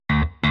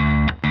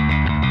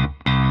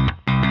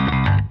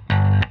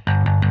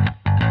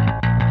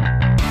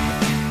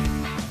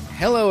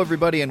Hello,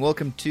 everybody, and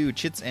welcome to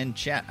Chits and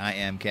Chat. I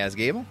am Kaz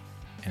Gable.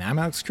 And I'm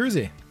Alex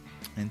Cruzy.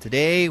 And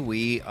today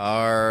we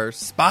are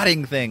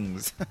spotting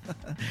things.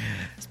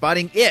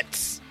 Spotting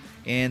it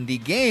in the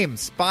game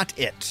Spot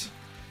It.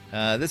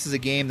 This is a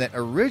game that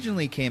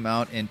originally came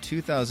out in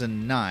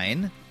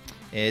 2009.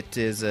 It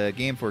is a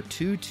game for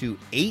 2 to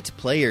 8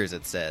 players,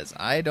 it says.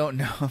 I don't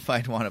know if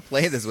I'd want to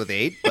play this with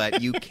 8,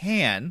 but you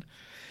can.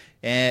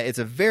 It's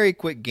a very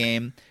quick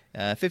game.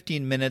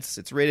 15 minutes.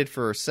 It's rated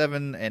for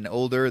 7 and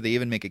older. They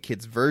even make a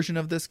kids version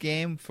of this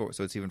game,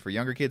 so it's even for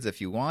younger kids if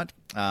you want.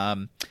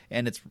 And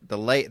it's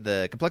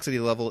the complexity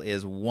level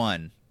is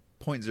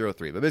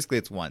 1.03, but basically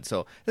it's 1.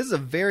 So this is a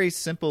very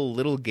simple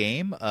little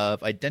game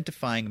of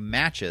identifying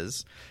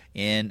matches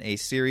in a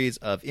series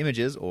of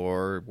images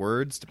or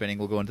words, depending.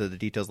 We'll go into the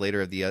details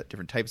later of the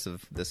different types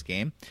of this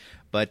game.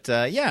 But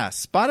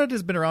Spot It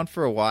has been around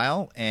for a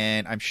while,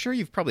 and I'm sure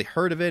you've probably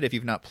heard of it if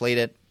you've not played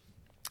it.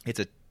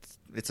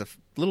 It's a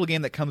little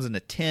game that comes in a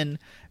tin,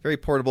 very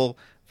portable,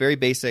 very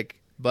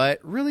basic, but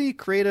really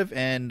creative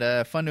and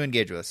fun to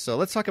engage with. So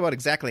let's talk about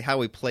exactly how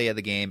we play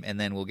the game, and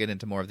then we'll get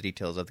into more of the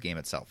details of the game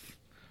itself.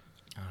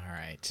 All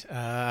right.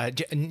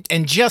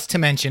 And just to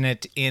mention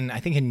it, I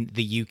think in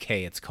the UK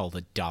it's called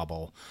a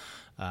Dobble.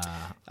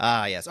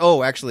 Yes.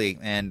 Oh, actually,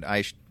 and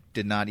I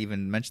did not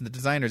even mention the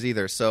designers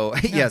either. So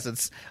yes,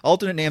 it's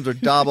alternate names are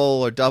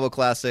Dobble or Dobble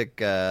Classic.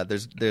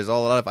 There's a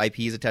lot of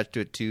IPs attached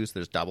to it too. So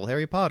there's Dobble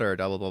Harry Potter,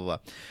 Dobble blah blah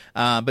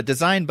blah. But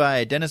designed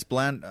by Denis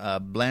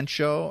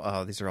Blanchot.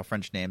 Oh, these are all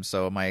French names,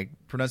 so my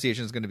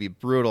pronunciation is going to be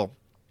brutal.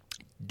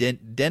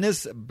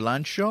 Denis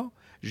Blanchot,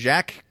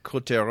 Jacques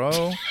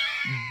Cottereau,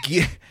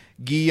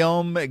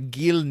 Guillaume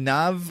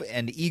Guillenave,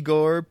 and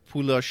Igor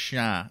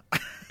Poulochin.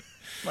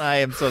 I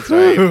am so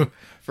sorry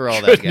for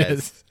all that,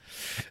 guys.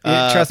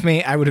 Trust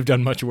me, I would have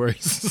done much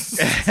worse.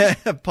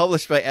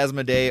 Published by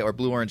Asmodee or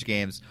Blue Orange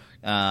Games.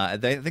 I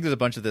think there's a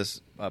bunch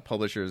of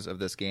publishers of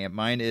this game.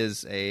 Mine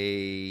is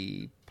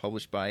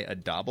published by a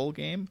Dobble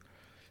game.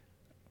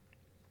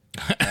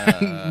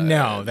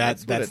 No,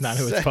 that's not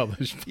who it's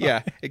published by.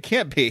 Yeah, it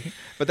can't be.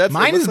 But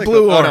mine is like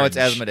Blue Orange. Oh no, it's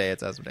Asmodee.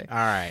 It's Asmodee. All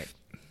right.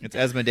 It's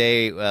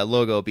Asmodee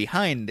logo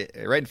behind,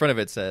 right in front of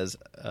it says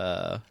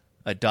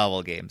a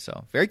Dobble game.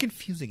 So very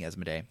confusing,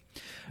 Asmodee.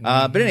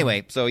 But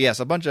anyway, so yes,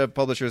 a bunch of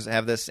publishers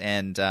have this,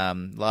 and a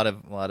lot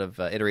of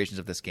iterations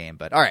of this game.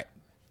 But all right,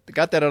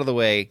 got that out of the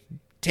way.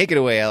 Take it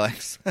away,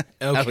 Alex. Okay.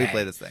 How do we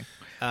play this thing?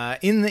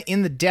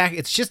 In the deck,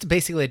 it's just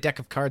basically a deck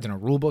of cards and a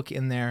rule book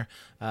in there.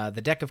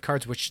 The deck of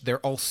cards, which they're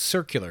all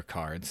circular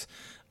cards.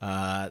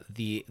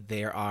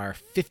 There are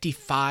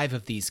 55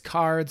 of these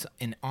cards,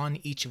 and on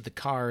each of the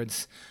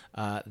cards,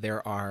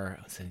 there are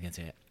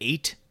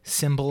 8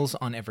 symbols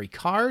on every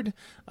card,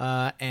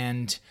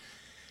 and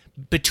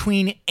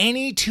between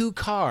any 2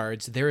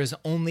 cards, there is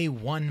only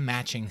one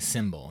matching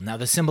symbol. Now,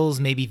 the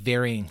symbols may be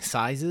varying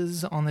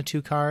sizes on the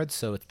 2 cards,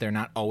 so they're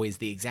not always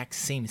the exact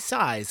same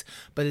size,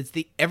 but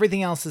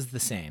everything else is the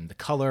same. The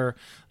color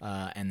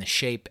and the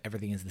shape,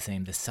 everything is the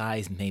same. The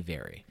size may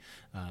vary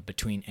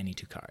between any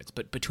 2 cards.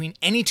 But between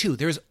any 2,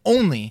 there's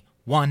only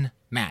one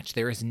match.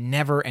 There is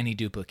never any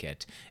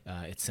duplicate.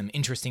 It's some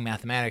interesting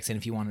mathematics, and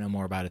if you want to know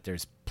more about it,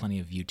 there's plenty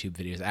of YouTube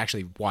videos. I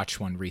actually watched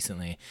one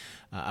recently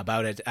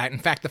about it. In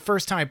fact, the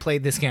first time I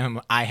played this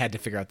game, I had to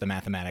figure out the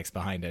mathematics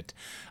behind it.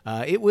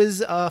 It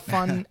was a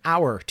fun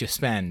hour to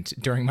spend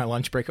during my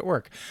lunch break at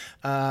work.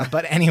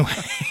 But anyway...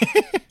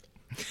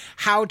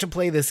 How to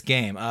play this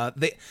game.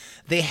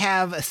 They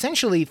have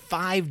essentially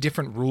 5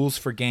 different rules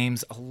for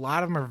games. A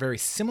lot of them are very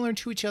similar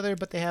to each other,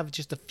 but they have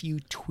just a few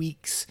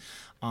tweaks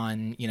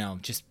on,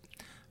 just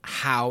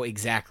how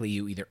exactly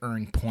you either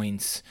earn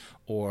points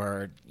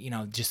or,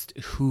 just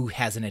who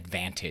has an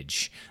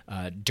advantage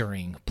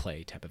during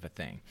play type of a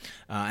thing.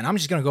 And I'm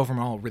just going to go over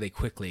them all really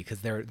quickly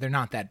because they're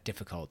not that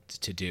difficult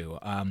to do.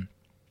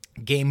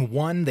 Game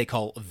 1, they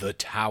call the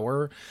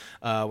Tower.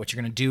 What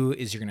you're going to do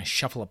is you're going to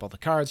shuffle up all the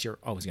cards. You're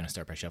always going to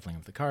start by shuffling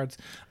up the cards.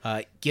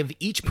 Give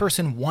each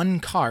person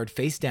 1 card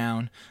face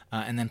down,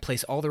 and then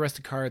place all the rest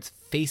of the cards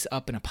face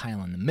up in a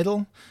pile in the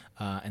middle.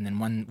 And then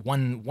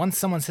once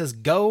someone says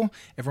go,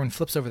 everyone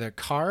flips over their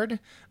card.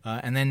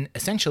 And then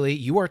essentially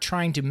you are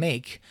trying to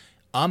make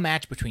a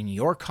match between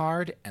your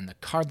card and the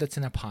card that's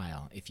in a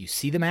pile. If you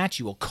see the match,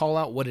 you will call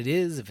out what it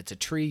is. If it's a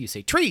tree, you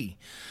say tree.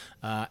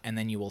 And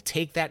then you will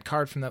take that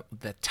card from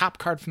the top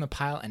card from the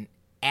pile and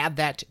add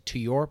that to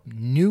your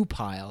new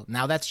pile.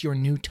 Now that's your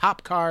new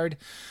top card.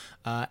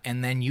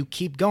 And then you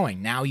keep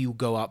going. Now you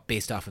go up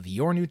based off of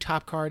your new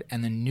top card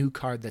and the new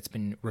card that's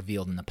been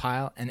revealed in the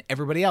pile. And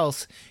everybody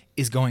else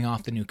is going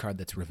off the new card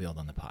that's revealed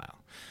on the pile.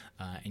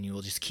 And you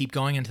will just keep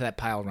going until that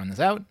pile runs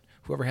out.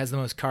 Whoever has the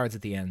most cards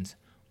at the end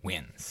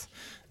wins.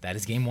 That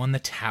is game 1, the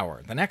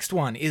Tower. The next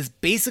one is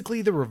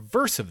basically the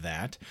reverse of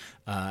that.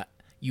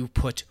 You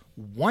put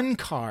 1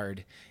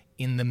 card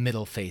in the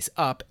middle face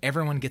up.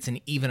 Everyone gets an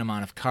even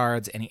amount of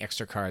cards. Any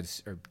extra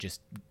cards are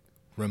just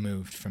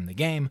removed from the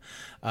game.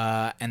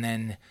 And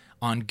then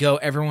On go,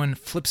 everyone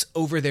flips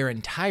over their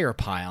entire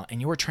pile,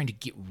 and you are trying to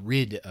get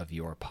rid of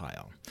your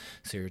pile.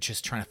 So you're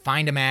just trying to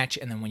find a match,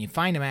 and then when you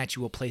find a match,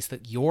 you will place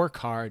your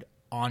card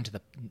onto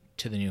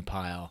the new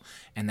pile,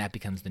 and that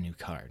becomes the new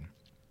card.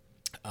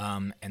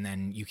 And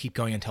then you keep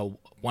going until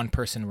one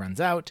person runs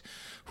out.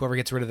 Whoever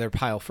gets rid of their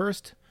pile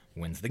first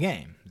wins the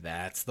game.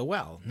 That's the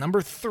well.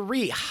 Number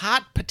 3,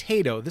 hot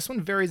potato. This one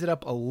varies it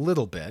up a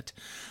little bit.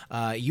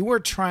 You are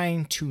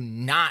trying to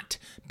not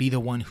be the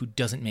one who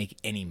doesn't make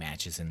any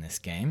matches in this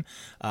game.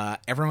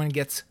 Everyone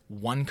gets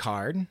one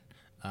card,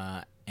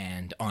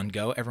 and on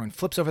go, everyone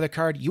flips over the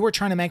card. You are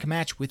trying to make a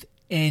match with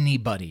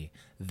anybody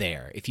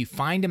there. If you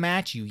find a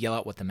match, you yell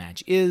out what the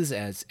match is,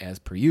 as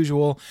per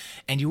usual,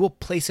 and you will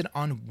place it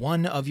on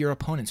one of your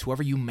opponents,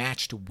 whoever you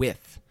matched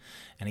with.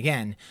 And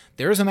again,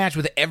 there is a match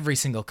with every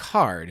single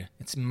card.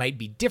 It might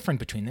be different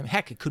between them.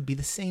 Heck, it could be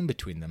the same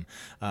between them.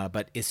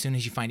 But as soon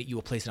as you find it, you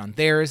will place it on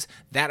theirs.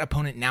 That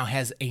opponent now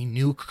has a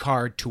new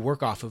card to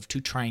work off of to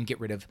try and get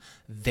rid of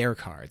their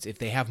cards. If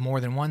they have more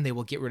than one, they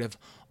will get rid of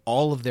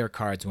all of their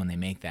cards when they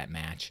make that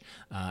match.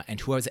 And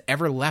whoever's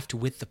ever left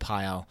with the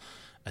pile,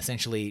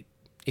 essentially,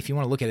 if you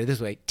want to look at it this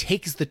way,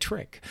 takes the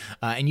trick.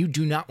 And you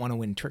do not want to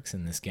win tricks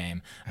in this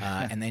game.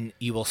 And then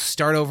you will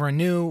start over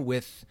anew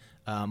with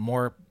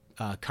more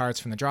cards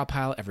from the draw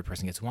pile. Every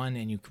person gets one,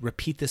 and you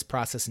repeat this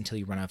process until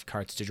you run out of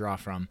cards to draw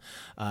from.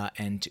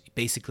 And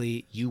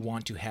basically, you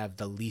want to have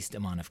the least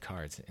amount of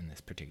cards in this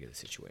particular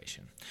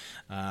situation.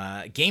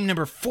 Game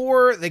number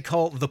 4, they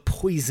call the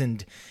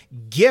Poisoned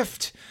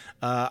Gift.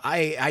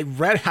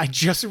 I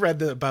just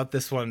read about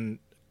this one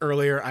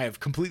earlier. I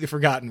have completely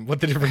forgotten what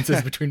the difference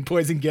is between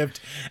Poison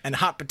Gift and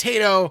Hot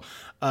Potato.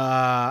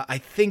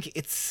 I think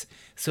it's...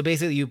 So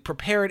basically, you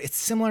prepare it. It's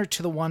similar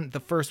to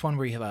the first one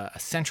where you have a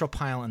central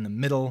pile in the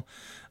middle.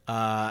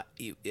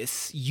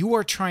 You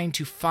are trying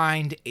to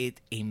find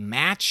a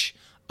match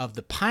of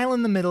the pile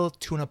in the middle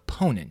to an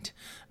opponent,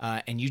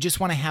 and you just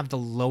want to have the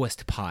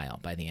lowest pile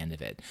by the end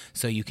of it.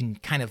 So you can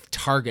kind of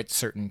target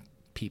certain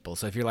people.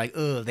 So if you're like,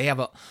 oh, they have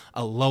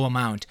a low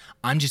amount,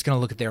 I'm just going to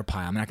look at their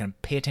pile. I'm not going to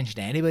pay attention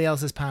to anybody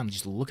else's pile. I'm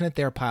just looking at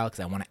their pile because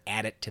I want to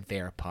add it to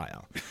their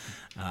pile.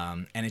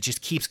 And it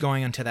just keeps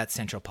going until that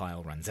central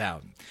pile runs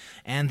out.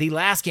 And the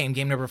last game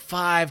number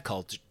 5,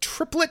 called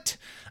Triplet.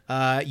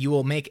 You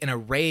will make an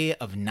array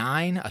of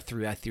 9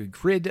 through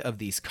grid of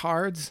these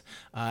cards.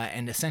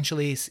 And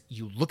essentially,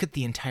 you look at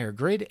the entire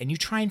grid and you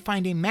try and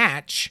find a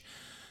match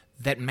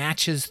that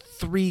matches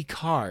 3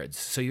 cards.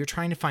 So you're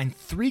trying to find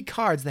 3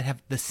 cards that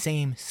have the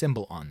same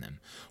symbol on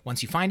them.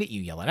 Once you find it,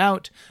 you yell it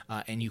out,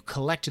 and you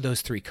collect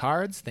those 3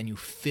 cards. Then you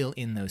fill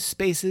in those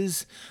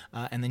spaces,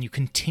 and then you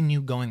continue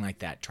going like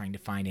that, trying to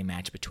find a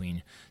match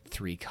between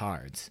 3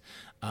 cards.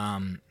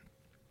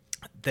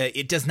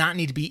 It does not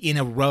need to be in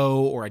a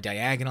row or a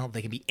diagonal.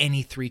 They can be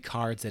any 3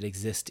 cards that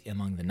exist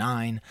among the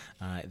 9.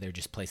 They're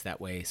just placed that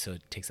way, so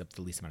it takes up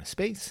the least amount of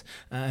space.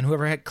 And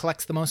whoever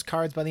collects the most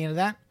cards by the end of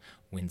that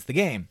wins the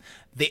game.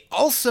 They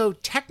also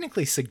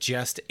technically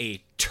suggest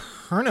a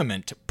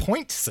tournament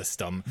point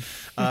system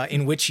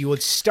in which you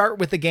would start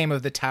with the game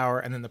of the tower,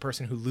 and then the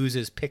person who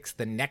loses picks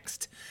the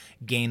next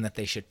game that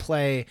they should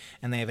play,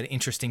 and they have an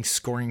interesting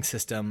scoring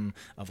system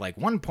of like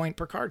 1 point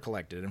per card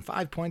collected and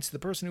 5 points to the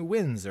person who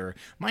wins, or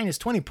minus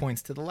 20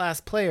 points to the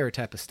last player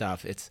type of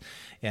stuff.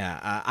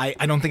 I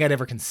don't think I'd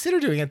ever consider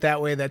doing it that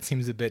way. That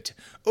seems a bit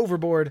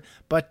overboard,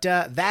 but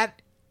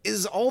that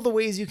is all the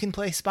ways you can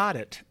play Spot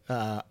It,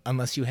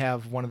 unless you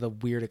have one of the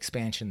weird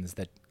expansions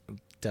that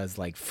does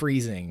like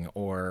freezing,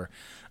 or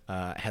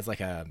has like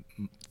a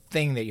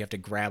thing that you have to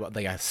grab,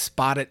 like a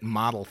Spot It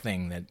model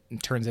thing that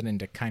turns it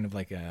into kind of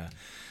like a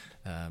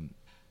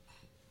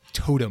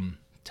totem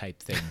type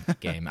thing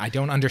game. I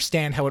don't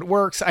understand how it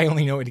works. I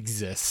only know it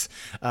exists.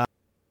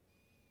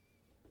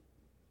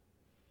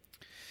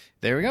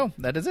 There we go.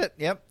 That is it.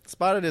 Yep.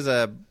 Spot It is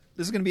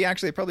this is going to be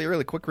actually probably a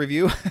really quick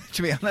review,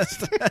 to be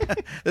honest.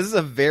 This is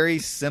a very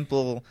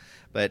simple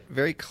but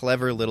very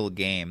clever little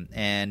game.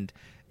 And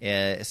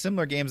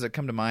similar games that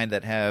come to mind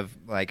that have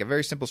like a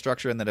very simple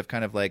structure and that have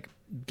kind of like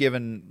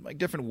given like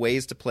different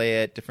ways to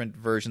play it, different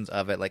versions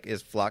of it, like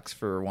is Flux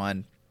for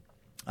one.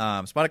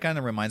 Spot It kind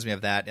of reminds me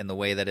of that in the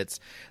way that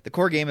the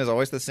core game is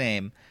always the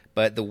same,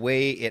 but the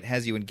way it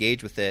has you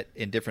engage with it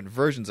in different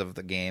versions of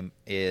the game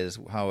is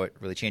how it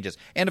really changes.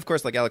 And of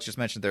course, like Alex just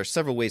mentioned, there are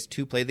several ways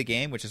to play the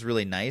game, which is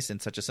really nice in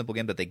such a simple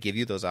game that they give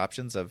you those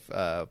options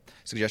of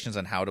suggestions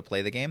on how to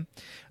play the game.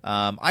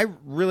 I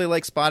really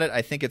like Spot It.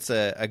 I think it's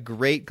a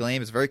great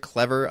game. It's very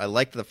clever. I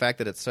like the fact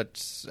that it's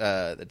such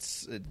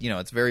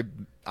it's very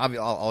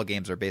obvious. All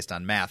games are based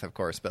on math, of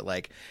course, but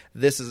like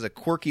this is a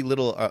quirky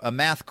little a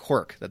math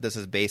quirk that this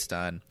is based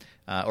on.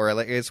 Or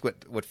it's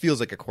what feels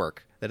like a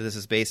quirk that this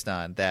is based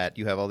on, that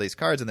you have all these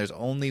cards and there's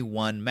only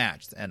one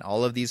match, and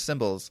all of these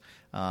symbols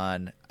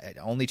on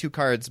only 2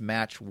 cards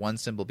match one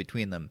symbol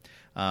between them.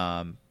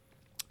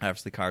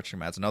 Obviously, card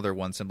stream adds another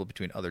one symbol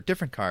between other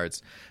different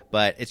cards,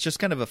 but it's just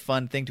kind of a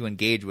fun thing to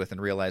engage with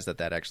and realize that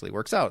actually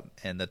works out,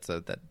 and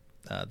that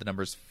the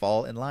numbers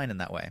fall in line in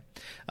that way.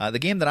 The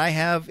game that I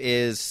have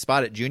is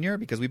Spot It Junior,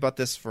 because we bought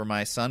this for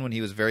my son when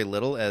he was very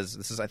little, as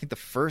this is, I think, the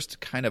first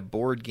kind of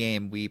board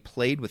game we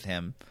played with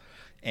him.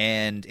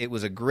 And it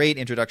was a great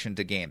introduction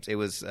to games. It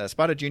was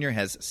Spotted Junior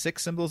has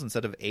 6 symbols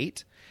instead of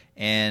 8,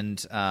 and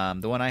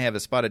the one I have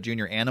is Spotted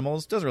Junior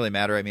Animals. Doesn't really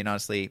matter. I mean,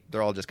 honestly,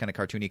 they're all just kind of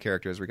cartoony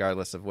characters,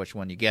 regardless of which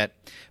one you get.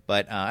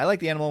 But I like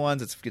the animal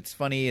ones. It's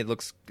funny. It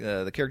looks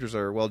the characters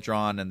are well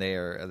drawn, and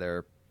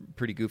they're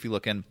pretty goofy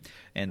looking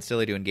and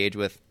silly to engage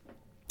with.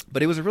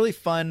 But it was a really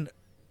fun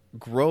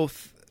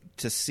growth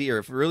to see,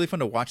 or really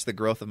fun to watch the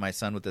growth of my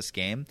son with this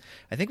game.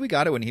 I think we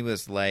got it when he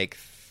was like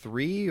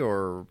 3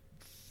 or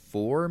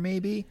 4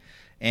 maybe,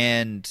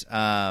 and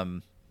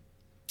actually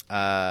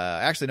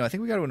no, I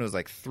think we got it when it was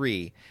like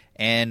 3.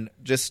 And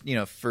just,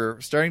 for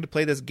starting to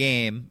play this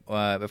game,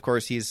 of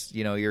course he's,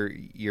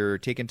 you're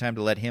taking time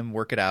to let him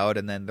work it out,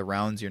 and then the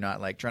rounds you're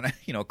not like trying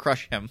to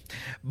crush him.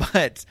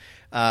 But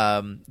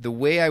the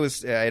way I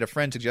had a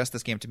friend suggest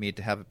this game to me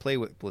to have it play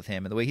with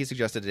him, and the way he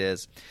suggested it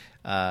is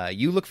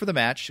you look for the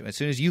match. As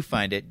soon as you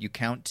find it, you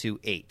count to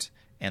 8,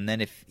 and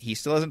then if he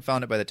still hasn't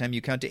found it by the time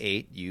you count to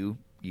 8, you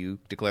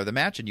declare the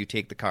match and you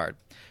take the card.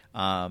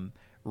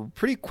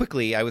 Pretty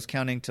quickly, I was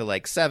counting to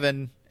like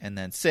 7, and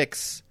then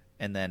 6,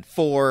 and then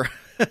 4,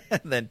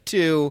 and then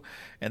 2,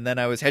 and then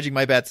I was hedging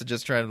my bets and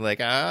just trying to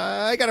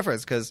I got it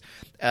first, because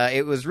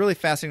it was really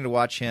fascinating to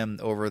watch him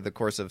over the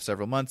course of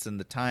several months and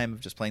the time of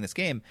just playing this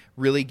game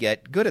really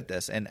get good at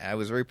this, and I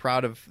was very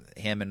proud of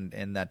him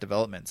in that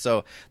development.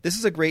 So this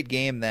is a great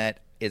game that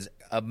is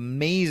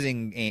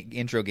amazing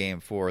intro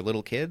game for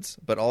little kids,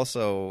 but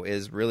also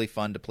is really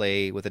fun to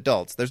play with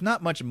adults. There's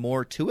not much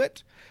more to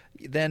it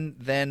than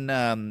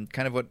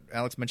kind of what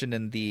Alex mentioned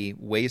in the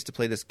ways to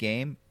play this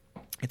game.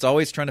 It's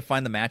always trying to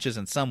find the matches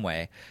in some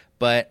way,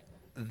 but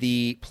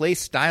the play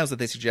styles that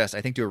they suggest,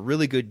 I think, do a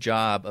really good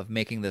job of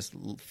making this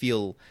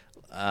feel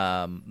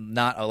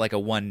not like a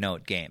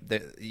one-note game.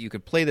 You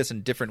could play this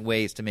in different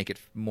ways to make it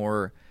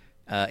more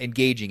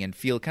engaging and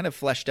feel kind of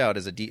fleshed out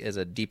as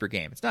a deeper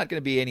game. It's not going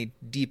to be any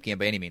deep game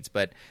by any means,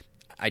 but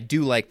I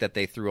do like that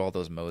they threw all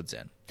those modes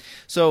in.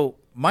 So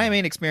my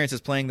main experience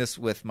is playing this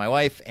with my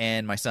wife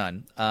and my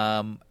son.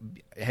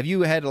 Have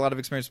you had a lot of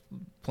experience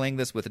playing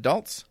this with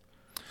adults?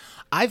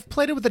 I've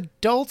played it with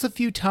adults a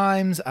few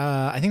times.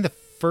 I think the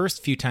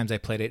first few times I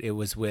played it, it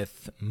was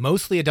with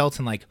mostly adults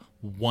and like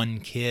one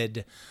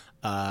kid.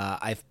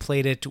 I've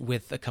played it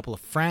with a couple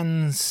of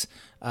friends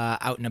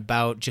out and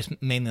about,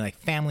 just mainly like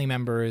family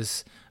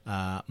members,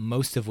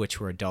 most of which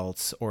were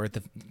adults, or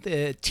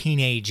the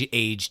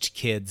teenage-aged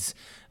kids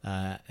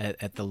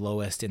at the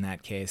lowest in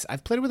that case.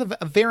 I've played it with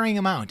a varying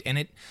amount,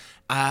 and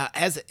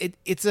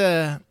it's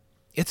a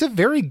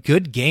very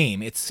good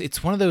game.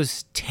 It's one of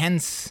those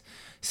tense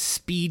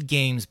speed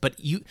games, but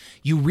you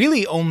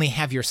really only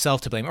have yourself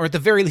to blame, or at the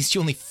very least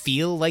you only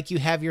feel like you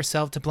have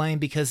yourself to blame,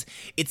 because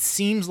it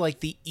seems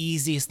like the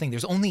easiest thing.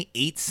 There's only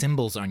 8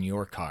 symbols on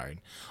your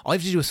card. All you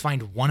have to do is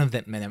find one of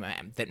them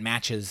that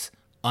matches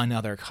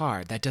another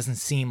card. That doesn't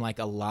seem like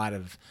a lot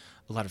of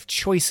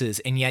choices,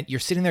 and yet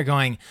you're sitting there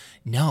going,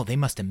 no, they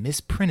must have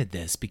misprinted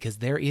this, because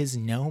there is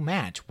no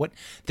match. What?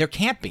 There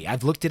can't be.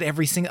 I've looked at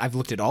I've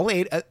looked at all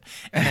 8,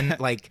 and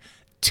like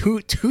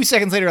two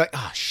seconds later, like,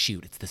 oh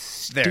shoot, it's the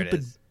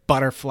stupid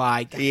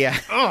butterfly. Yeah.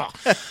 Oh,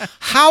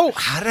 how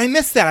did I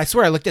miss that? I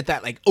swear I looked at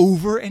that like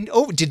over and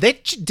over. Did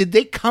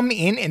they come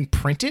in and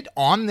print it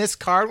on this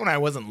card when I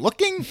wasn't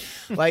looking?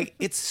 Like,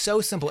 it's so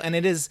simple, and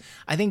it is.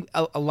 I think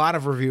a lot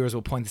of reviewers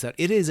will point this out.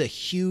 It is a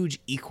huge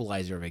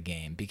equalizer of a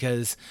game,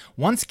 because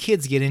once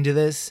kids get into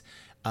this,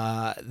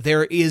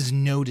 there is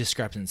no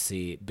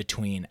discrepancy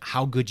between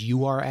how good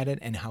you are at it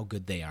and how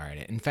good they are at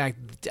it. In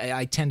fact,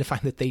 I tend to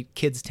find that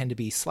kids tend to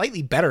be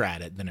slightly better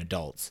at it than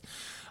adults,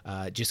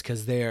 just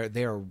because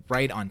they're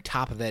right on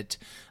top of it.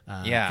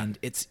 And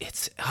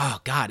it's oh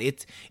god,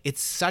 it's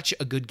such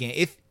a good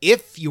game.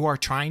 If you are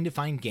trying to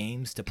find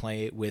games to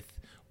play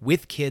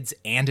with kids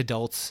and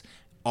adults,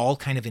 all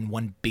kind of in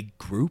one big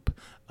group,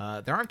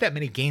 there aren't that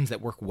many games that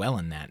work well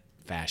in that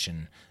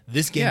fashion.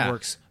 This game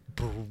works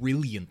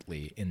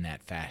brilliantly in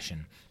that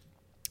fashion.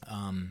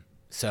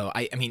 So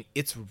I mean,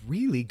 it's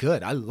really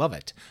good. I love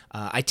it.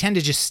 I tend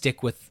to just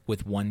stick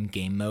with one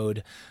game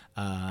mode.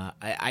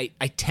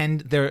 I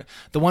tend the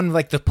one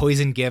like the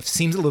poison gift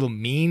seems a little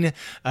mean,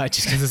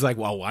 just because it's like,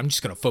 well, I'm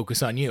just gonna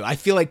focus on you. I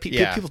feel like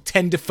people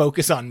tend to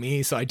focus on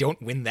me, so I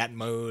don't win that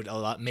mode a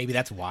lot. Maybe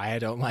that's why I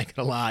don't like it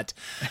a lot.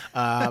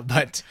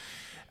 But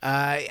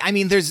I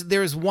mean,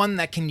 there's one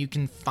that you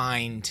can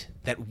find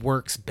that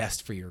works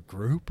best for your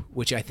group,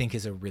 which I think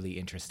is a really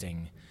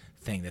interesting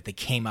thing, that they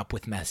came up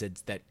with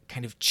methods that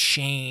kind of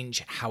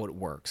change how it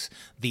works.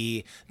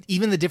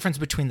 Even the difference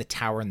between the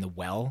tower and the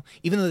well,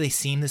 even though they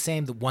seem the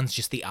same, the one's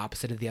just the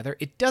opposite of the other,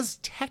 it does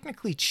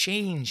technically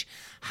change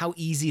how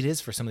easy it is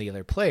for some of the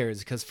other players.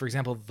 Because, for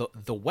example,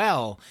 the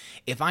well,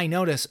 if I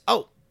notice,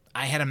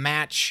 I had a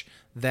match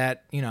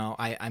that,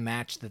 I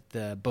matched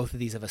that both of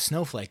these have a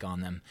snowflake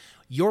on them,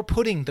 you're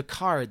putting the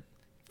card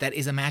that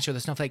is a match with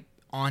a snowflake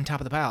on top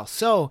of the pile.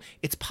 So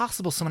it's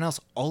possible someone else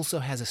also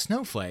has a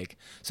snowflake.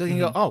 So they can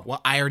go, oh,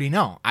 well, I already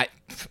know.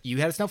 You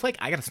had a snowflake,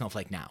 I got a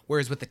snowflake now.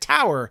 Whereas with the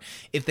tower,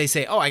 if they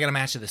say, oh, I got a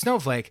match to the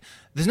snowflake's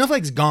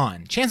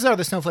gone. Chances are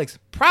the snowflake's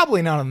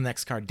probably not on the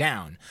next card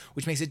down,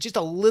 which makes it just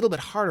a little bit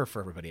harder for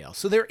everybody else.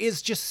 So there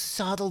is just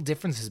subtle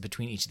differences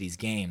between each of these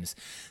games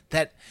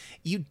that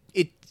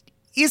it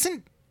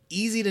isn't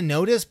easy to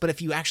notice, but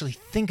if you actually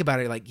think about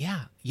it, like,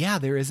 yeah,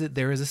 there is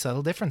a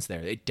subtle difference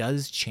there. It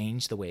does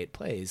change the way it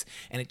plays,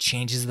 and it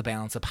changes the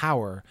balance of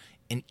power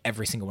in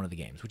every single one of the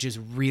games, which is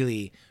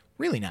really,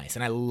 really nice,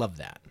 and I love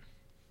that.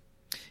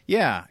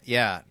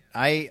 Yeah.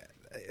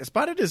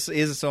 Spotted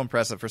is so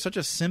impressive for such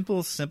a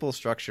simple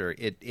structure.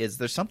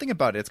 There's something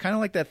about it. It's kind of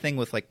like that thing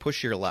with like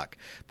push your luck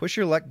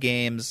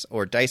games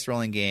or dice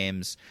rolling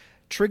games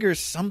triggers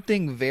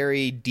something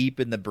very deep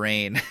in the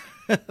brain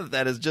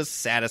that is just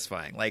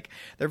satisfying. Like,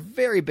 they're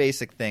very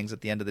basic things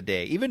at the end of the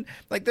day. Even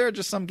like there are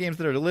just some games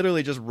that are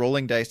literally just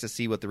rolling dice to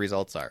see what the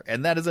results are,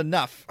 and that is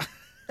enough.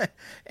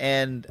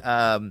 And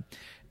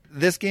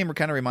this game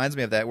kind of reminds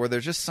me of that, where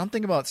there's just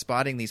something about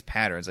spotting these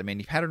patterns. I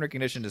mean, pattern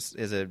recognition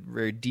is a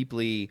very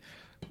deeply,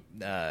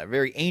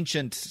 very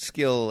ancient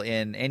skill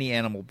in any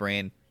animal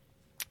brain.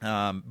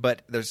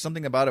 But there's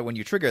something about it when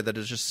you trigger that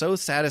is just so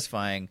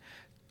satisfying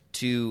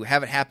to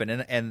have it happen.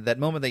 And that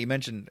moment that you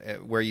mentioned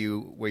where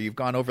you've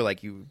gone over,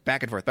 like, you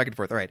back and forth.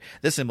 All right,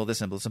 this symbol. There's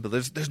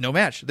no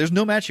match. There's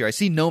no match here. I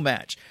see no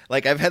match.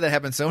 Like, I've had that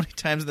happen so many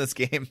times in this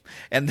game.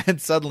 And then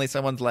suddenly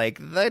someone's like,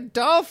 the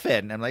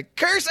dolphin. I'm like,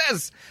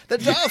 curses, the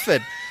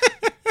dolphin.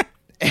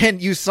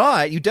 And you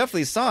saw it. You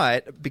definitely saw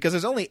it, because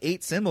there's only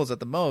 8 symbols at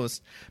the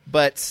most,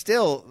 but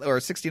still, or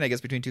 16, I guess,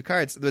 between 2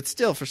 cards. But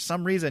still, for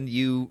some reason,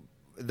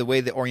 the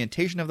way the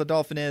orientation of the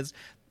dolphin is,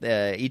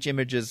 each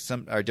image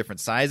are different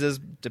sizes,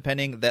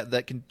 depending,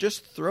 that can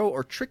just throw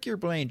or trick your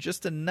brain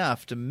just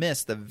enough to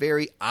miss the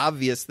very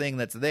obvious thing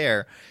that's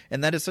there.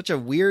 And that is such a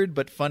weird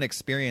but fun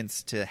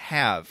experience to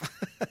have.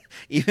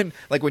 Even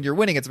like when you're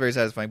winning, it's very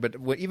satisfying. But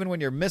even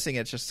when you're missing,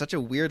 it's just such a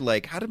weird,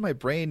 like, how did my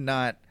brain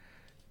not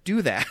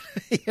do that?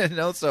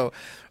 So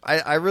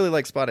I really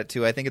like Spot It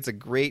too. I think it's a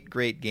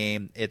great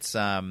game. It's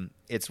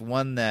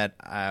one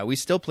that we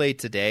still play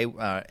today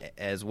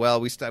as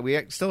well. We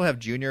still have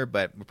Junior,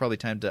 but we're probably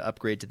time to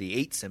upgrade to the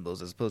 8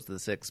 symbols as opposed to the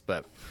 6.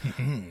 But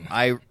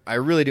I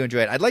really do enjoy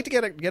it. I'd like to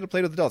get it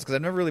played with adults, because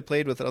I've never really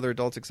played with other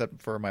adults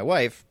except for my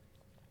wife.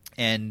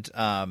 And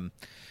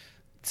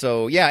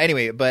so yeah,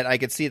 anyway, but I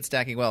could see it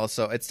stacking well.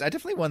 So it's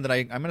definitely one that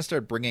I'm going to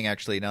start bringing,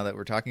 actually, now that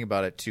we're talking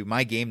about it, to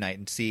my game night,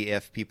 and see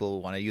if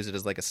people want to use it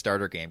as like a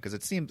starter game, because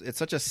it seems it's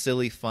such a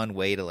silly, fun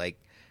way to like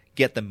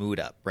get the mood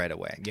up right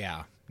away.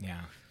 Yeah.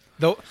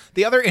 Though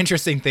the other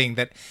interesting thing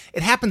that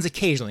it happens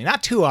occasionally,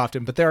 not too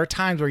often, but there are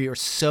times where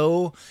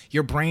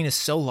your brain is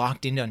so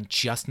locked in on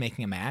just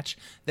making a match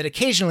that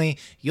occasionally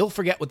you'll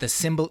forget what the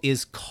symbol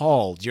is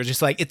called. You're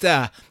just like, it's it's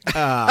a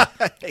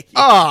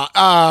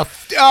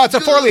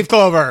 4-leaf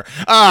clover.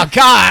 Oh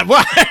God,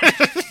 what?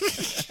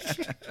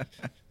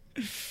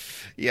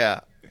 Yeah.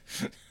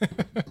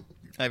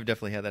 I've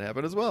definitely had that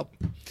happen as well.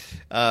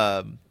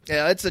 Yeah,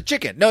 it's a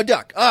chicken, no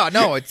duck. Oh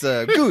no, it's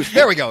a goose.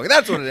 There we go.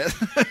 That's what it is.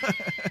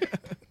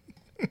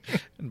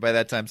 And by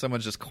that time,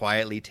 someone's just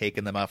quietly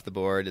taken them off the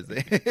board, as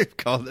they've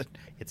called it.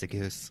 It's a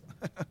goose.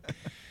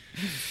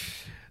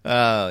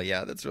 Oh,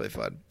 yeah, that's really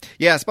fun.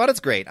 Yeah, Spotit's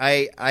great.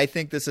 I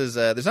think this is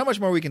there's not much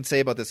more we can say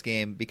about this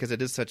game, because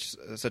it is such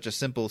a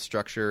simple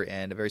structure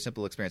and a very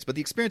simple experience. But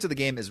the experience of the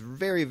game is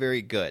very,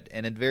 very good,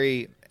 and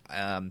very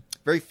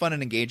very fun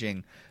and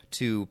engaging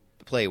to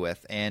play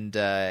with. And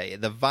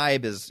the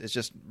vibe is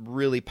just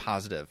really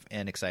positive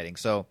and exciting.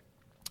 So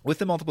with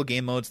the multiple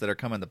game modes that are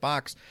come in the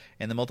box,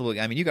 and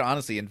you can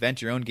honestly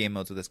invent your own game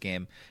modes with this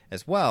game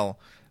as well.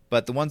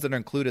 But the ones that are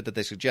included that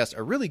they suggest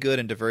are really good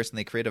and diverse, and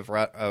they create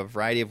a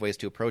variety of ways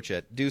to approach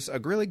it. Do a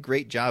really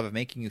great job of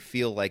making you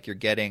feel like you're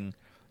getting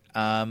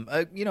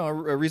a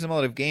reasonable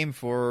amount of game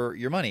for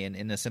your money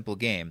in a simple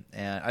game.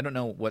 And I don't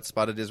know what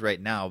Spotted is right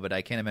now, but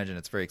I can't imagine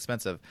it's very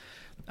expensive.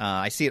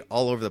 I see it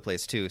all over the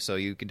place too, so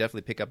you can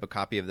definitely pick up a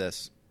copy of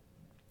this.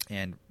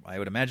 And I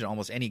would imagine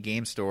almost any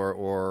game store,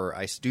 or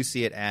I do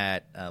see it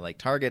at like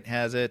Target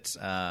has it.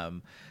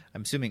 I'm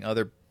assuming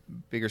other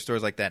bigger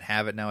stores like that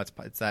have it now.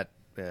 It's that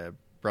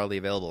broadly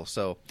available.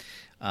 So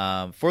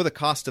for the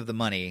cost of the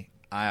money,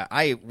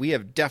 we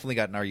have definitely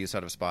gotten our use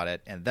out of Spot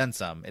It, and then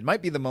some. It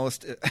might be the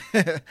most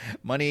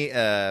money.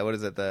 What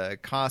is it? The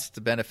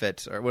cost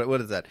benefit, or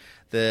what is that?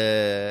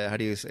 How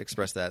do you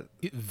express that?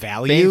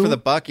 Value, bang for the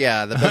buck.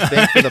 Yeah, the best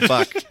bang for the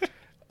buck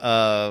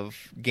of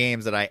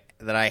games that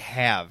I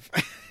have.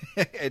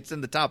 It's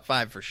in the top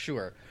 5 for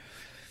sure.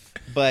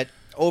 But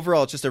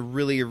overall, it's just a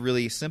really,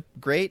 really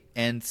great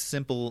and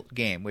simple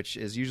game, which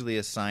is usually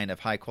a sign of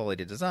high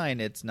quality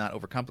design. It's not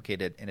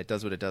overcomplicated, and it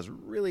does what it does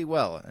really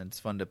well, and it's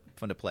fun to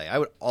play. I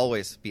would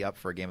always be up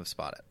for a game of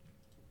Spot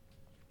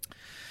It.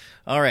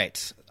 All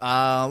right,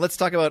 let's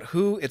talk about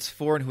who it's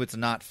for and who it's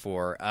not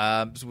for.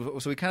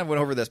 So we kind of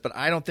went over this, but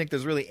I don't think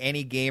there's really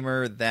any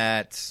gamer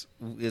that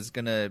is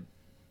going to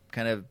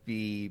kind of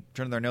be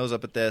turning their nose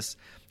up at this.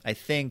 I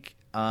think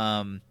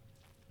The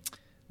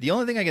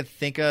only thing I can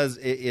think of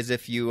is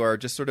if you are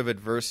just sort of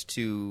adverse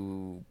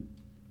to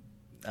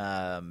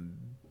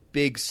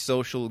big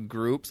social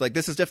groups. Like,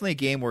 this is definitely a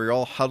game where you're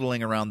all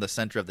huddling around the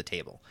center of the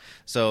table.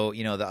 So,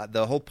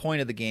 the whole point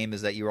of the game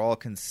is that you all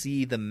can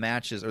see the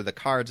matches or the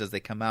cards as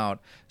they come out,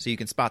 so you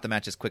can spot the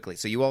matches quickly.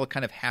 So you all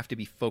kind of have to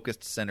be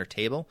focused center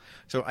table.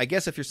 So I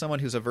guess if you're someone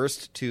who's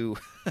averse to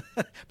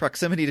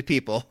proximity to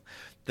people,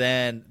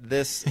 then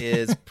this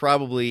is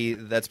probably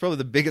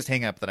the biggest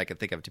hang up that I could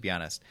think of, to be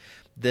honest.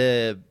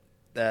 This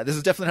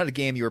is definitely not a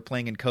game you were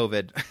playing in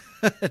COVID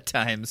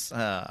times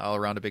all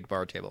around a big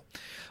bar table.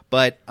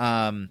 But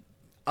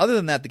other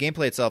than that, the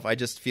gameplay itself, I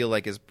just feel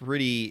like is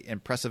pretty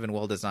impressive and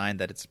well designed,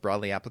 that it's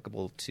broadly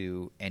applicable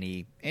to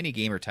any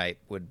gamer type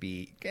would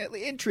be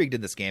intrigued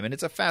in this game. And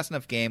it's a fast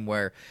enough game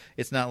where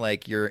it's not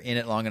like you're in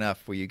it long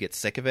enough where you get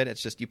sick of it.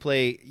 It's just you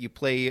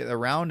play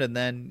around and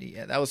then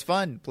that was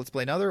fun. Let's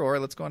play another, or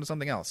let's go on to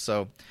something else.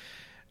 So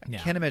I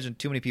can't imagine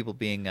too many people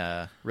being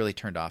really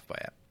turned off by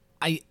it.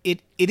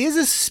 It is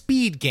a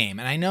speed game,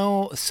 and I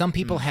know some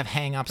people have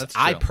hang-ups.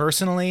 I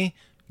personally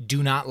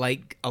do not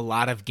like a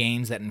lot of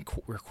games that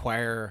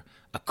require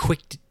a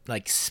quick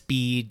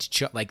speed,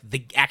 like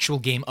the actual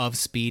game of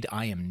Speed.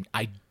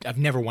 I've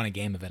never won a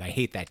game of it. I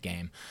hate that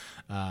game.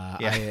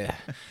 I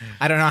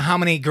don't know how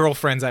many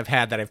girlfriends I've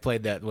had that I've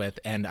played that with,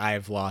 and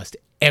I've lost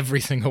every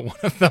single one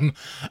of them.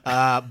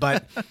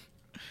 But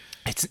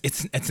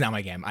it's not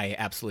my game. I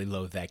absolutely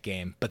loathe that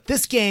game. But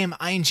this game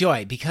I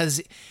enjoy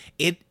because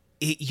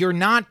you're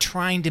not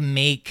trying to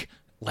make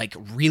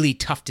really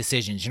tough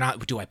decisions. You're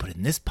not, do I put it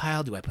in this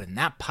pile? Do I put it in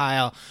that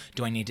pile?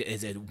 Do I need to,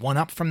 is it one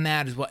up from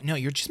that? No,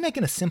 you're just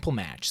making a simple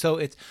match. So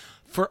it's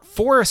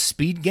for a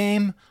speed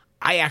game,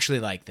 I actually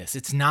like this.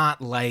 It's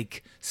not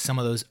like some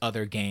of those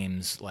other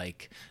games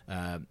like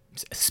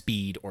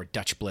Speed or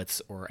Dutch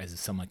Blitz, or as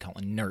some might call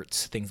it,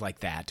 Nerds, things like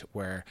that,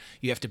 where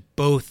you have to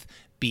both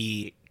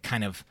be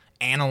kind of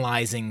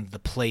analyzing the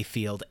play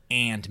field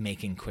and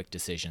making quick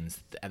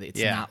decisions.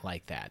 It's not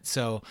like that.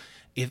 So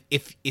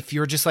if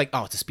you're just like,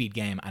 oh, it's a speed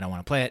game, I don't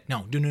want to play it.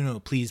 No,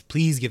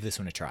 please give this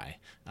one a try.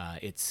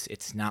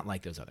 It's not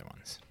like those other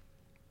ones.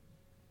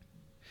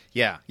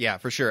 Yeah,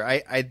 for sure.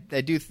 I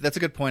do. That's a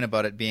good point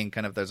about it being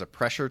kind of, there's a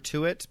pressure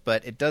to it,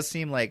 but it does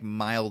seem like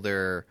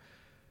milder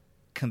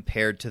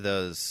compared to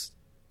those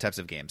types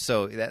of games.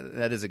 So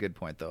that is a good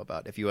point, though,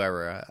 about if you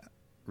are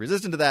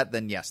resistant to that,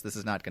 then yes, this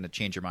is not going to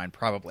change your mind,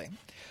 probably.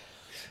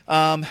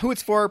 Who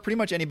it's for, pretty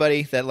much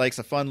anybody that likes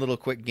a fun little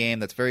quick game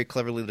that's very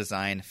cleverly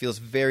designed, feels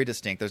very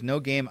distinct. There's no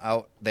game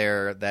out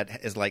there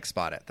that is like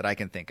Spot It that I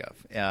can think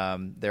of.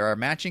 There are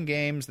matching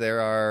games, there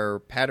are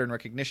pattern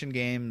recognition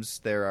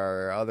games, there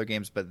are other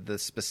games, but the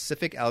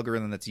specific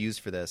algorithm that's used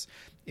for this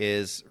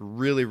is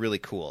really, really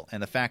cool.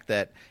 And the fact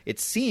that it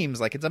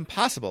seems like it's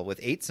impossible with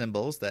 8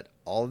 symbols, that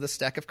all of the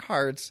stack of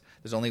cards,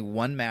 there's only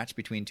one match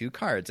between 2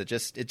 cards. It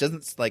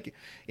doesn't, like,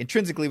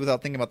 intrinsically,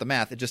 without thinking about the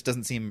math, it just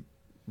doesn't seem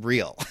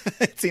real.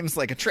 It seems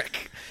like a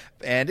trick,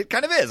 and it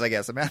kind of is, I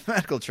guess, a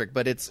mathematical trick,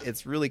 but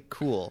it's really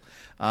cool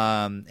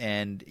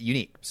and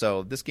unique.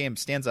 So this game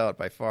stands out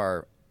by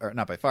far, or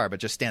not by far, but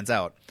just stands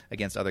out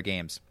against other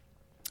games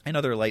and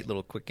other light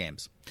little quick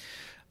games.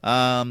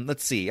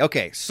 Let's see.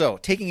 Okay, so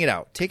taking it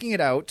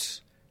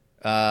out.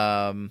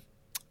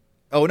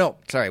 Oh no,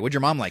 sorry. Would your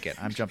mom like it?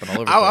 I'm jumping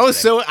all over.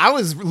 I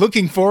was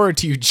looking forward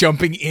to you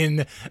jumping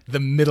in the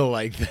middle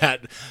like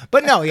that.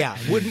 But no, yeah.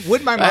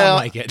 Would my mom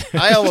like it?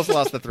 I almost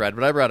lost the thread,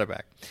 but I brought it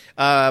back.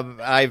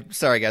 I'm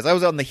sorry, guys. I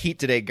was out in the heat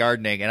today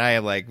gardening, and I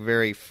am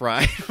very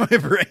fried. My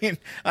brain.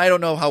 I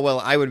don't know how well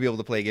I would be able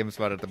to play Game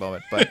Spot at the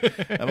moment, but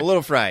I'm a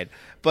little fried.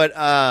 But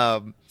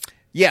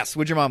yes,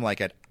 would your mom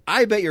like it?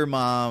 I bet your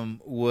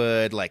mom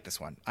would like this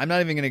one. I'm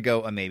not even going to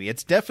go a maybe.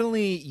 It's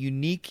definitely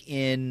unique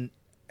in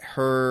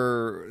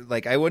her,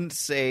 I wouldn't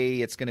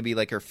say it's going to be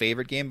her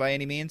favorite game by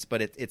any means, but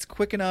it's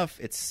quick enough,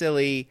 it's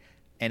silly,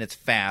 and it's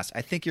fast.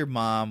 I think your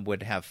mom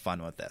would have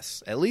fun with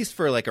this, at least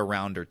for a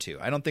round or two.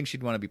 I don't think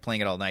she'd want to be playing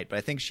it all night, but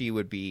I think she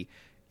would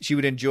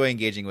enjoy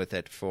engaging with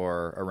it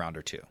for a round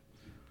or two.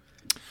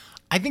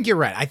 I think you're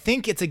right. I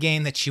think it's a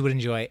game that she would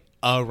enjoy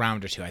a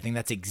round or two. I think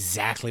that's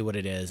exactly what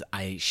it is.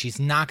 She's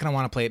not going to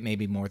want to play it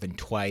maybe more than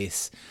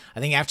twice.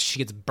 I think after she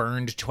gets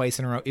burned twice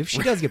in a row, if she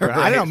does get burned,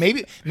 right. I don't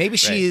know. Maybe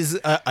she's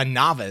a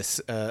novice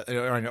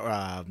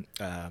or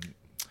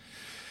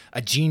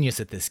a genius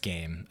at this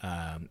game.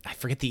 I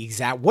forget the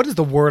exact. What is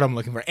the word I'm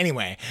looking for?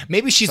 Anyway,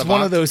 maybe she's savant?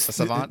 One of those. A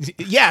savant?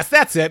 Yes,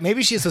 that's it.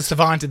 Maybe she's a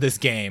savant at this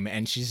game,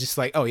 and she's just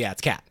like, oh yeah,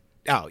 it's cat.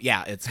 Oh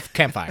yeah, it's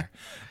campfire.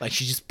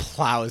 She just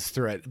plows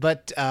through it.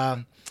 But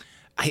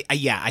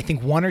I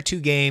think 1 or 2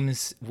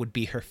 games would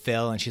be her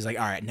fill, and she's like,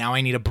 all right, now I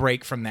need a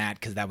break from that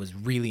because that was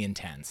really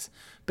intense.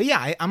 But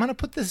yeah, I'm gonna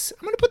put this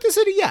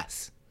at a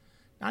yes.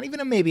 Not even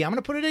a maybe. I'm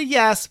gonna put it at a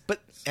yes,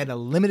 but at a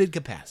limited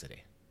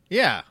capacity.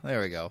 Yeah, there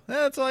we go.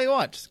 That's all you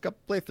want. Just a couple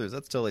playthroughs.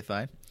 That's totally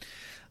fine.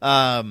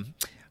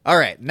 All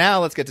right,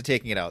 now let's get to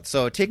taking it out.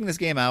 So taking this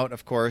game out,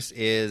 of course,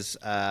 is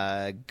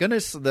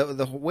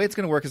the way it's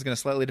going to work is going to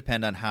slightly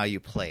depend on how you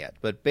play it.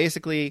 But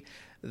basically,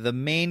 the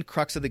main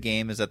crux of the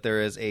game is that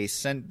there is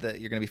that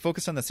you're going to be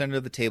focused on the center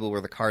of the table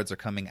where the cards are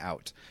coming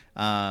out.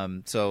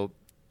 So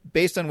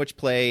based on which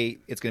play,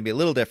 it's going to be a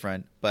little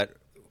different, but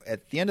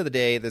at the end of the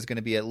day, there's going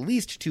to be at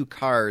least 2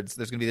 cards.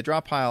 There's going to be the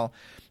draw pile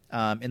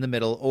in the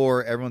middle,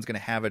 or everyone's going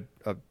to have a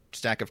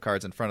stack of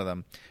cards in front of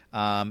them.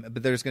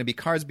 But there's going to be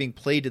cards being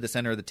played to the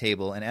center of the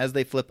table, and as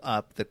they flip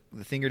up, the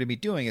thing you're going to be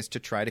doing is to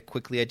try to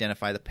quickly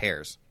identify the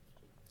pairs.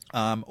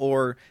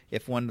 Or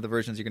if one of the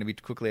versions you're going to be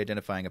quickly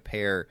identifying a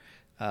pair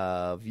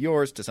of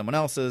yours to someone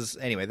else's.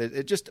 Anyway,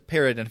 it's just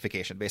pair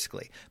identification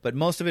basically. But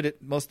most of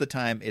the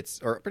time,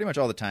 or pretty much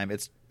all the time,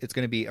 it's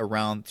going to be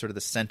around sort of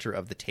the center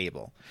of the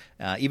table.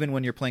 Even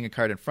when you're playing a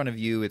card in front of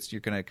you,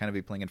 you're going to kind of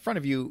be playing in front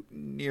of you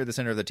near the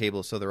center of the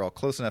table, so they're all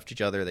close enough to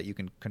each other that you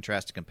can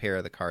contrast and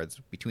compare the cards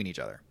between each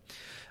other.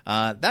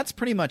 That's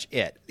pretty much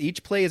it.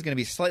 Each play is going to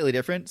be slightly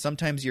different.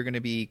 Sometimes you're going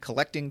to be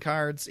collecting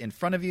cards in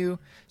front of you.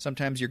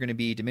 Sometimes you're going to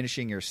be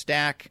diminishing your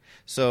stack.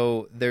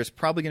 So there's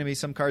probably going to be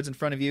some cards in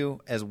front of you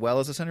as well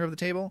as the center of the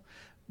table,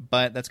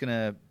 but that's going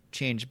to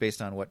change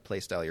based on what play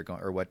style you're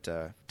going or what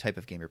type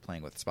of game you're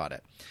playing with Spot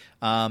It.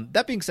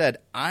 That being said,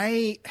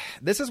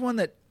 this is one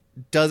that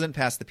doesn't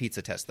pass the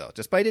pizza test, though.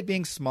 Despite it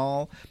being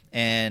small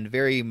and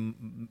very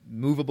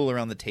movable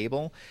around the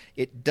table,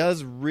 it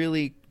does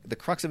really... The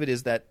crux of it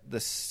is that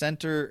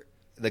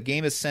the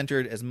game is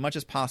centered as much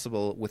as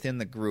possible within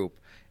the group,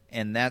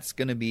 and that's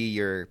going to be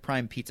your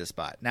prime pizza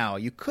spot. Now,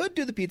 you could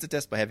do the pizza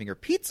test by having your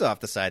pizza off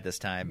the side this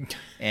time,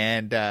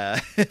 and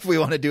if we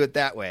want to do it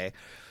that way.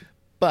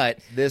 But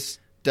this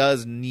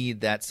does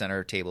need that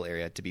center table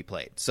area to be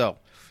played. So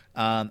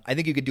I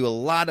think you could do a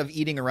lot of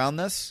eating around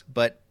this,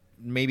 but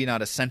maybe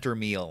not a center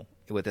meal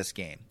with this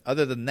game.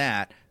 Other than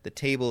that, the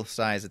table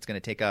size it's going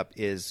to take up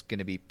is going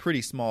to be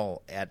pretty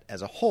small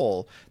as a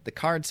whole. The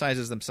card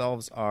sizes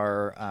themselves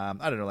are,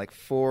 like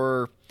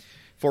 4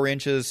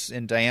 inches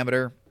in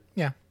diameter.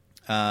 Yeah.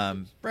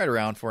 Right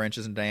around 4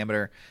 inches in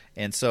diameter.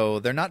 And so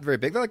they're not very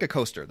big. They're like a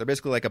coaster. They're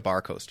basically like a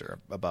bar coaster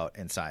about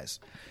in size.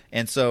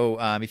 And so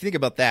if you think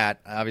about that,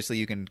 obviously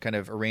you can kind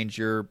of arrange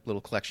your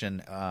little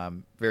collection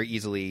very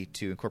easily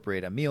to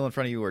incorporate a meal in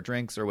front of you or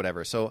drinks or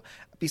whatever. So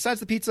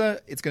besides the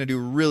pizza, it's going to do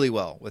really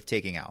well with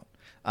taking out.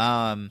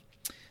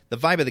 The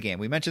vibe of the game,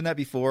 we mentioned that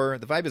before.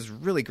 The vibe is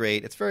really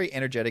great. It's very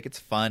energetic. It's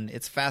fun.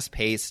 It's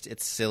fast-paced.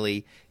 It's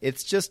silly.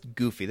 It's just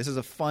goofy. This is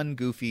a fun,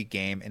 goofy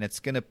game, and it's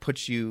going to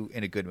put you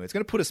in a good mood. It's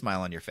going to put a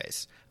smile on your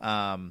face.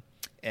 And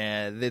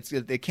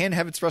it can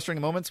have its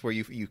frustrating moments where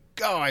you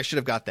go, I should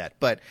have got that.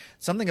 But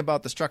something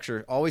about the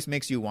structure always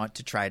makes you want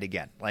to try it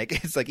again. Like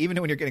it's like even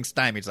when you're getting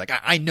stymied, it's like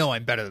I know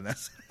I'm better than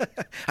this.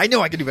 I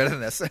know I can do better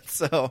than this.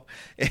 So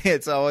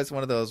it's always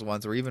one of those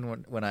ones where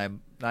even when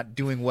I'm not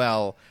doing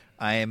well,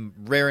 I am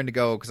raring to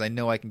go because I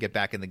know I can get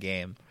back in the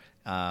game,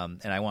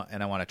 and I want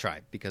to try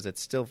because it's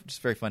still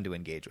just very fun to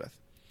engage with.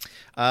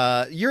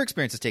 Your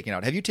experience is taking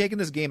out. Have you taken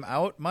this game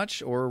out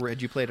much, or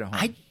had you played it at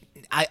home?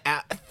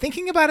 I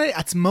thinking about it,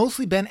 it's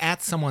mostly been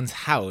at someone's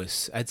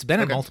house. It's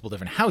been at multiple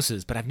different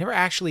houses, but I've never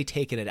actually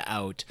taken it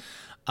out.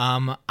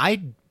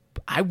 I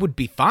would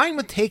be fine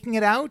with taking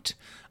it out.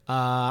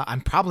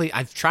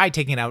 I've tried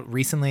taking it out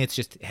recently. It's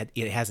just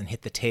it hasn't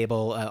hit the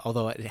table,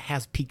 although it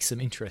has piqued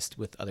some interest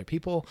with other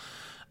people.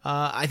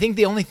 I think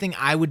the only thing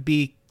I would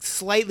be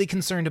slightly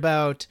concerned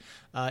about,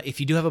 if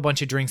you do have a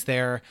bunch of drinks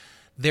there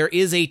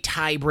is a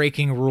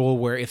tie-breaking rule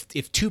where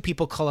if 2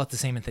 people call out the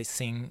same at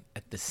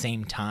the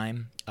same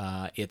time,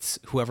 it's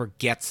whoever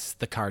gets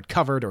the card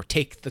covered or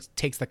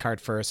takes the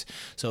card first.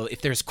 So if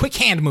there's quick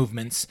hand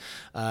movements,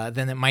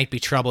 then it might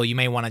be trouble. You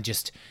may want to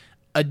just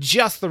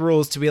adjust the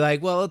rules to be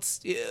like, well,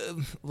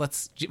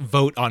 let's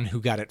vote on who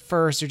got it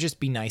first, or just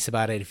be nice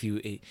about it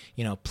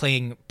if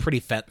playing pretty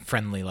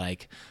friendly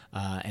like.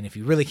 And if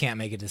you really can't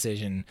make a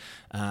decision,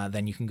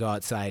 then you can go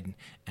outside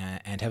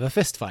and have a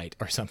fist fight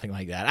or something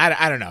like that.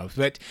 I don't know,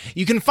 but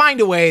you can find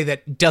a way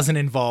that doesn't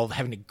involve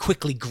having to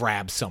quickly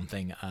grab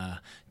something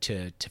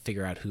to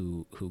figure out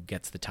who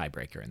gets the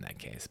tiebreaker in that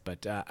case.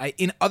 But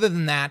other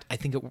than that, I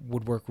think it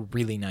would work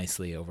really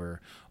nicely over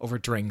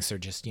drinks or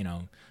just in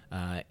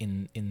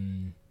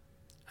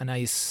a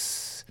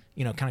nice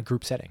kind of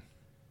group setting.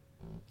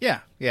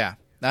 Yeah.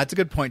 That's a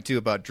good point, too,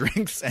 about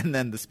drinks and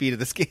then the speed of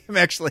this game,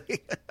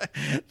 actually.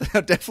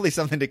 Definitely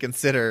something to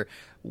consider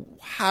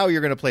how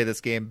you're going to play this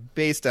game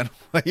based on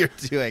what you're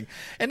doing.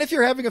 And if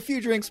you're having a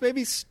few drinks,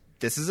 maybe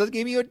this is a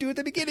game you would do at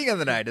the beginning of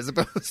the night as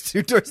opposed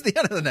to towards the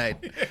end of the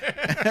night.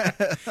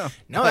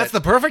 No, that's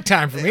the perfect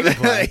time for me to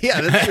play.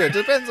 Yeah, that's true. It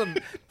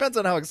depends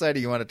on how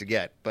excited you want it to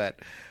get. But,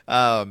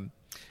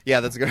 yeah,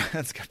 that's a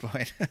good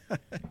point.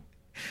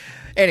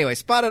 Anyway,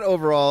 Spot It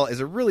overall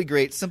is a really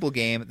great, simple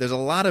game. There's a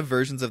lot of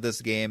versions of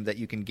this game that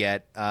you can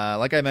get.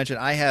 Like I mentioned,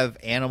 I have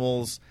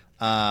animals.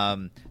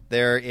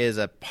 There is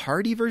a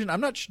party version.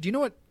 I'm not sure. Do you know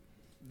what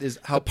is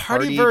how the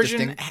party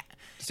version?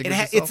 Distinguishes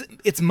distinguish itself?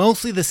 It's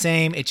mostly the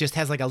same. It just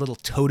has like a little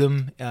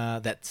totem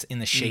that's in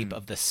the shape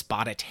of the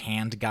spotted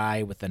hand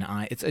guy with an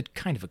eye. It's a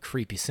kind of a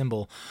creepy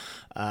symbol.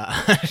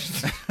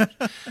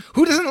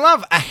 Who doesn't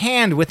love a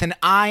hand with an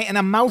eye and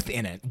a mouth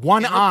in it?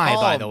 One eye,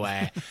 by the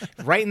way,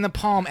 right in the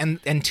palm,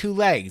 and two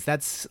legs.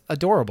 That's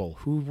adorable.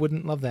 Who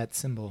wouldn't love that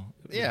symbol?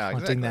 Yeah,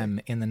 haunting them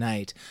in the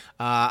night.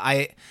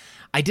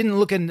 I didn't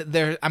look in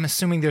there. I'm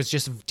assuming there's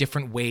just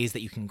different ways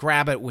that you can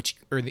grab it, which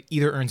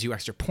either earns you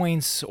extra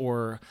points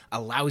or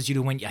allows you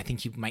to win. I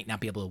think you might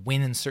not be able to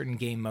win in certain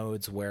game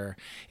modes where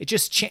it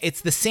just it's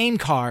the same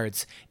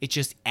cards. It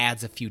just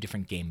adds a few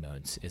different game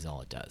modes is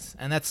all it does.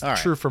 And that's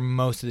true for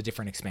most of the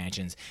different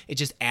expansions. It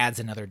just adds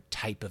another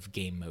type of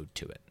game mode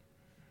to it.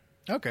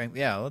 Okay,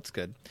 yeah, that's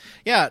good.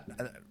 Yeah,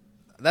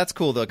 that's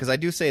cool though, because I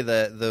do say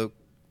the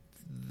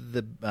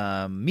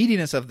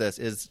meatiness of this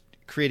is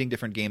creating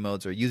different game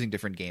modes or using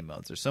different game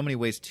modes. There's so many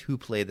ways to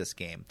play this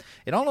game.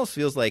 It almost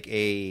feels like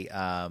a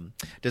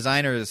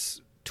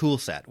designer's tool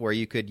set where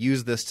you could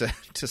use this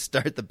to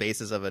start the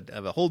basis of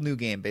a whole new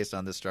game based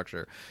on this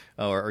structure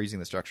or using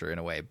the structure in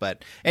a way.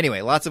 But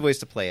anyway, lots of ways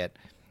to play it.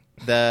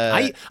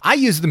 I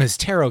use them as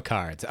tarot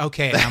cards.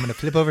 Okay, I'm going to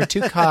flip over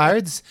two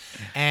cards,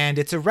 and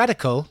it's a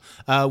reticle,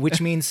 which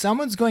means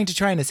someone's going to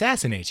try and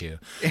assassinate you.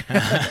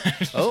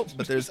 Oh,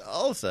 but there's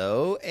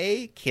also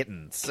a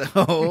kitten.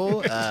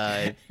 So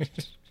a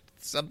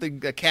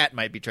cat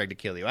might be trying to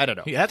kill you. I don't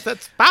know. Yeah,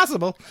 that's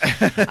possible.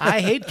 I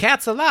hate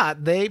cats a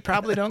lot. They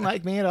probably don't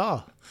like me at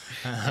all.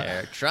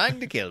 They're trying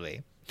to kill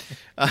me.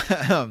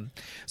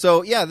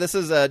 So yeah, this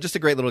is just a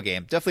great little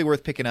game. Definitely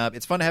worth picking up.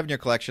 It's fun to have in your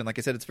collection. Like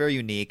I said, it's very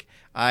unique.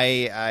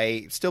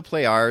 I still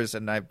play ours,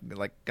 and I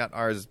got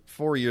ours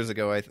 4 years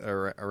ago,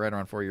 or right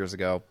around 4 years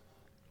ago.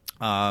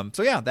 So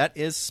yeah, that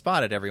is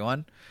Spotted,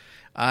 everyone.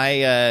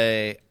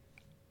 Let's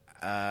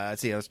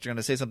see, I was trying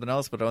to say something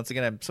else, but once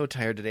again, I'm so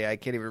tired today, I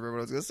can't even remember what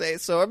I was going to say.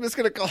 So I'm just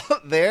going to call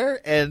it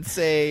there and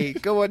say,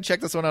 go and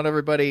check this one out,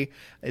 everybody.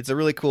 It's a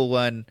really cool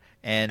one.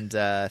 And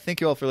thank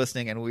you all for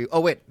listening. And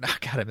God,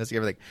 I'm missing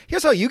everything.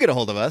 Here's how you get a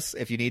hold of us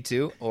if you need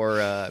to,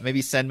 or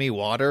maybe send me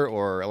water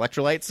or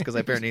electrolytes because I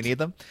apparently need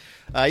them.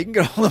 You can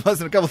get a hold of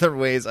us in a couple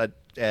different ways at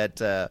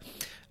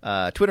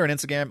Twitter and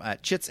Instagram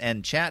at Chits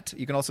and Chat.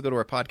 You can also go to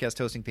our podcast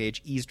hosting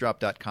page,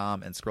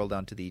 eavesdrop.com, and scroll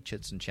down to the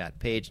Chits and Chat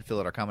page and fill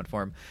out our comment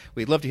form.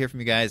 We'd love to hear from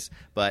you guys.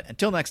 But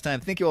until next time,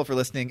 thank you all for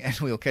listening, and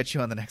we'll catch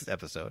you on the next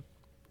episode.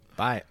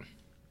 Bye.